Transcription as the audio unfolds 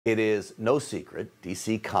It is no secret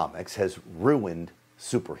DC Comics has ruined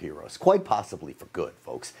superheroes, quite possibly for good,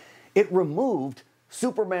 folks. It removed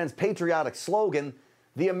Superman's patriotic slogan,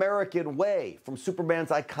 "The American Way," from Superman's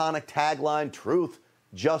iconic tagline, truth,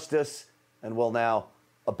 justice, and, well, now,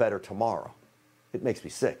 a better tomorrow. It makes me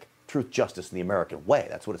sick. Truth, justice, and the American way.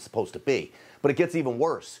 That's what it's supposed to be. But it gets even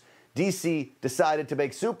worse. DC decided to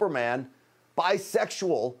make Superman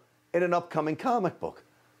bisexual in an upcoming comic book.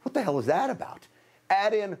 What the hell is that about?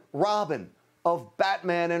 Add in Robin of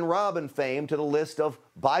Batman and Robin fame to the list of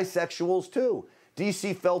bisexuals too.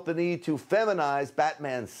 DC felt the need to feminize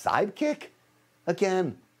Batman's sidekick?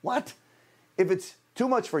 Again, what? If it's too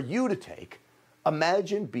much for you to take,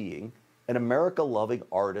 imagine being an America-loving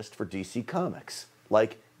artist for DC Comics,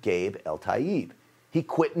 like Gabe Eltaeb. He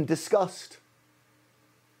quit in disgust.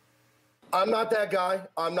 I'm not that guy.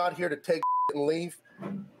 I'm not here to take and leave.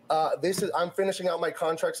 I'm finishing out my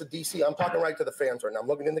contracts at DC. I'm talking right to the fans right now. I'm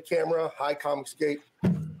looking in the camera. Hi, Comicsgate.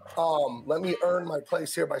 Let me earn my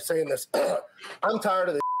place here by saying this. I'm tired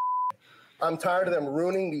of this. I'm tired of them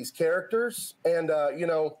ruining these characters. And,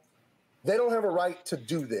 they don't have a right to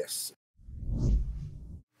do this.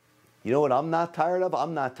 You know what I'm not tired of?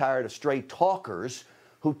 I'm not tired of straight talkers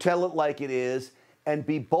who tell it like it is and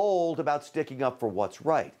be bold about sticking up for what's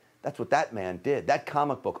right. That's what that man did. That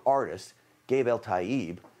comic book artist, Gabe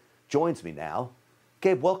Eltaeb, joins me now.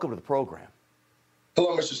 Gabe, welcome to the program.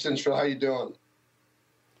 Hello, Mr. STINCHFIELD. How you doing?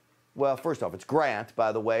 Well, first off, it's Grant,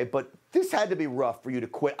 by the way, but this had to be rough for you to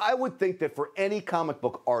quit. I would think that for any comic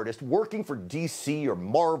book artist working for DC or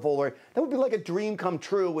Marvel, that would be like a dream come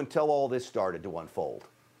true until all this started to unfold.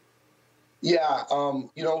 Yeah,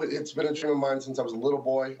 it's been a dream of mine since I was a little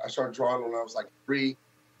boy. I started drawing when I was like 3,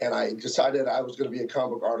 and I decided I was going to be a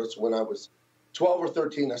comic book artist when I was 12 or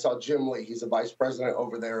 13. I saw Jim Lee. He's a vice president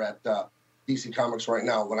over there at DC Comics right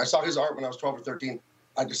now. When I saw his art when I was 12 or 13,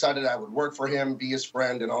 I decided I would work for him, be his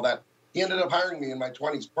friend, and all that. He ended up hiring me in my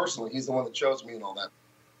 20s personally. He's the one that chose me and all that.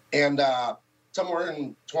 And somewhere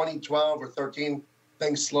in 2012 or 13,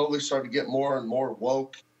 things slowly started to get more and more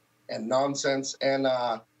woke and nonsense. And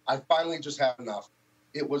I finally just had enough.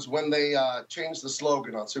 It was when they changed the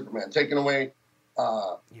slogan on Superman, taking away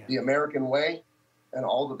the American way and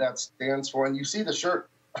all that stands for. And you see the shirt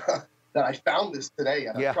that I found this today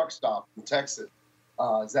at a truck stop in Texas.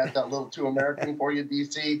 Is that a little too American for you,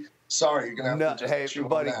 DC? Sorry, you're going to have to just chew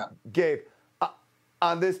on that. Gabe,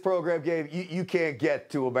 on this program, Gabe, you can't get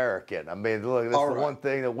too American. I mean, look, this is the one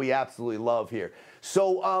thing that we absolutely love here.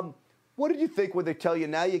 So what did you think when they tell you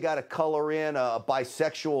now you got to color in a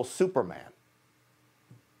bisexual Superman?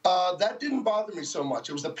 That didn't bother me so much.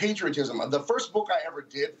 It was the patriotism. The first book I ever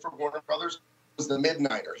did for Warner Brothers was The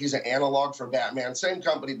Midnighter. He's an analog for Batman. Same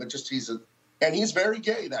company, but just and he's very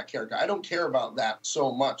gay, that character. I don't care about that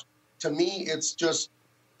so much. To me, it's just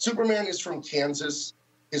Superman is from Kansas.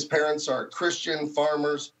 His parents are Christian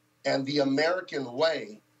farmers, and the American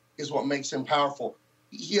way is what makes him powerful.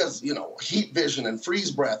 He has, heat vision and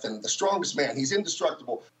freeze breath and the strongest man. He's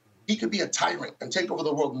indestructible. He could be a tyrant and take over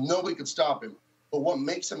the world. Nobody could stop him. But what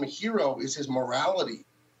makes him a hero is his morality,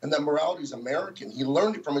 and that morality is American. He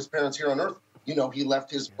learned it from his parents here on Earth. He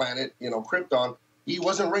left his planet, Krypton. He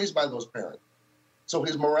wasn't raised by those parents. So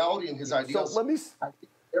his morality and his ideals,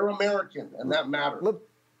 they're American, and that matters.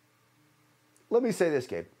 Let me say this,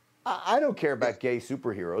 Gabe. I don't care about gay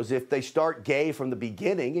superheroes if they start gay from the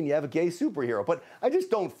beginning and you have a gay superhero. But I just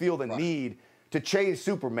don't feel the need to change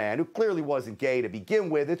Superman, who clearly wasn't gay to begin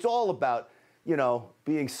with. It's all about,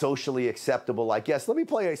 being socially acceptable, I guess. Let me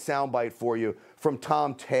play a soundbite for you from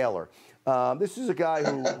Tom Taylor. This is a guy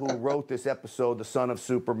who wrote this episode, The Son of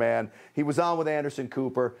Superman. He was on with Anderson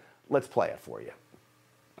Cooper. Let's play it for you.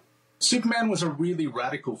 Superman was a really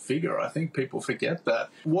radical figure. I think people forget that.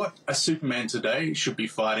 What a Superman today should be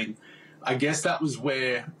fighting, I guess that's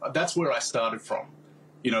where I started from.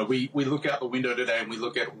 We look out the window today and we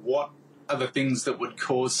look at what are the things that would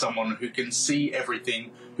cause someone who can see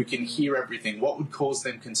everything, who can hear everything, what would cause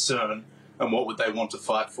them concern, and what would they want to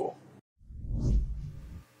fight for?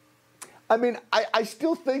 I mean, I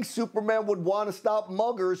still think Superman would want to stop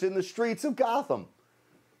muggers in the streets of Gotham.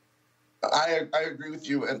 I agree with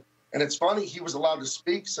you. And it's funny, he was allowed to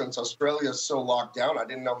speak since Australia is so locked down. I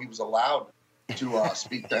didn't know he was allowed to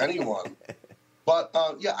speak to anyone. But,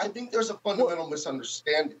 I think there's a fundamental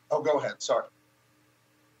misunderstanding. Oh, go ahead. Sorry.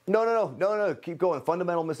 No. Keep going.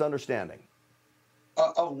 Fundamental misunderstanding.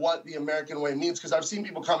 Of what the American way means. Because I've seen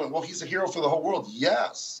people comment, well, he's a hero for the whole world.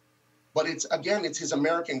 Yes. But it's his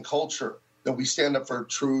American culture that we stand up for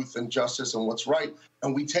truth and justice and what's right.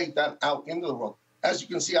 And we take that out into the world. As you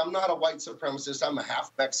can see, I'm not a white supremacist. I'm a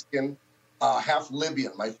half Mexican, half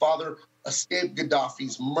Libyan. My father escape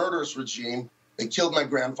Gaddafi's murderous regime. They killed my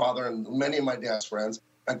grandfather and many of my dad's friends.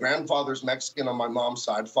 My grandfather's Mexican on my mom's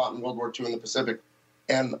side, fought in World War II in the Pacific.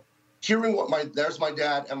 And hearing there's my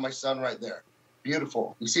dad and my son right there.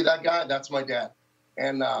 Beautiful. You see that guy? That's my dad.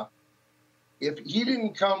 And if he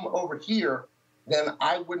didn't come over here, then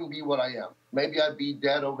I wouldn't be what I am. Maybe I'd be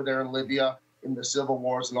dead over there in Libya in the civil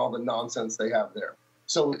wars and all the nonsense they have there.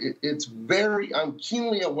 So I'm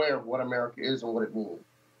keenly aware of what America is and what it means,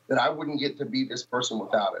 that I wouldn't get to be this person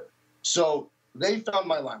without it. So they found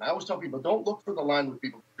my line. I always tell people, don't look for the line with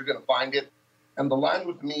people. You're going to find it. And the line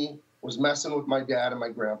with me was messing with my dad and my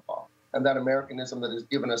grandpa and that Americanism that has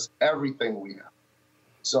given us everything we have.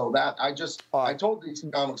 So that I told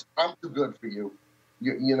DC Comics, I'm too good for you.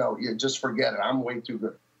 You just forget it. I'm way too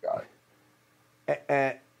good for you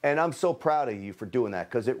guys. And I'm so proud of you for doing that,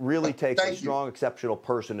 because it really takes a strong, exceptional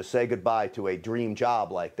person to say goodbye to a dream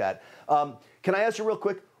job like that. Can I ask you real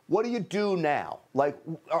quick, what do you do now? Like,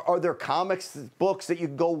 are there comics books that you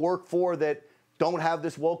can go work for that don't have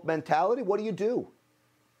this woke mentality? What do you do?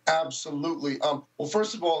 Absolutely. Well,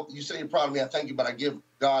 first of all, you say you're proud of me. I thank you, but I give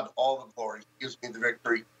God all the glory. He gives me the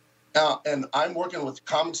victory. And I'm working with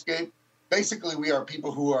Comicscape. Basically, we are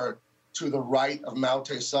people who are to the right of Mao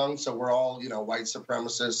Tse-tung, so we're all, white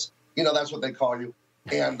supremacists. That's what they call you,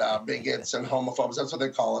 and bigots and homophobes. That's what they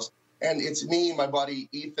call us. And it's me, my buddy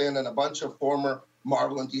Ethan, and a bunch of former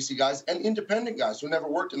Marvel and DC guys and independent guys who never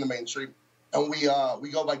worked in the mainstream. And we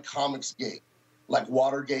go by Comicsgate, like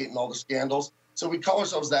Watergate and all the scandals. So we call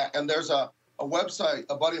ourselves that. And there's a website,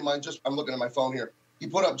 a buddy of mine, I'm looking at my phone here, he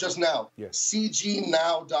put up just now,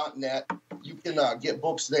 cgnow.net. You can get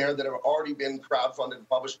books there that have already been crowdfunded and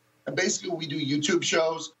published. And basically, we do YouTube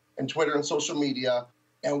shows and Twitter and social media,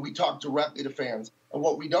 and we talk directly to fans. And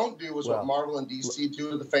what we don't do is what Marvel and DC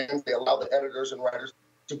do to the fans. They allow the editors and writers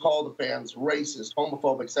to call the fans racist,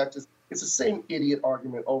 homophobic, sexist. It's the same idiot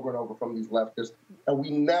argument over and over from these leftists. And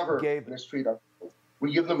we never mistreat our fans.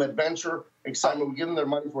 We give them adventure, excitement. We give them their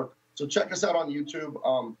money's worth. So check us out on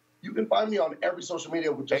YouTube. You can find me on every social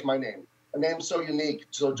media with just my name. A name so unique.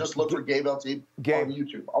 So just look for Gabe Eltaeb on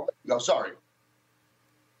YouTube. I'll let you go. Sorry.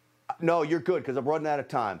 No, you're good, because I'm running out of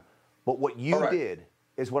time. But what you did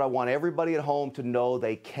is what I want everybody at home to know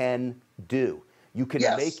they can do. You can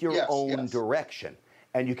make your own direction,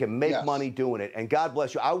 and you can make money doing it. And God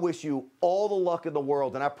bless you. I wish you all the luck in the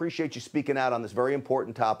world, and I appreciate you speaking out on this very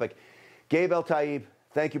important topic. Gabe Eltaeb,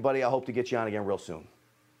 thank you, buddy. I hope to get you on again real soon.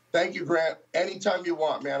 Thank you, Grant. Anytime you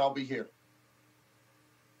want, man, I'll be here.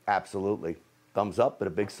 Absolutely. Thumbs up and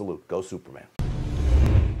a big salute. Go Superman.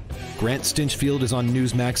 Grant Stinchfield is on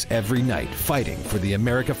Newsmax every night, fighting for the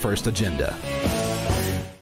America First agenda.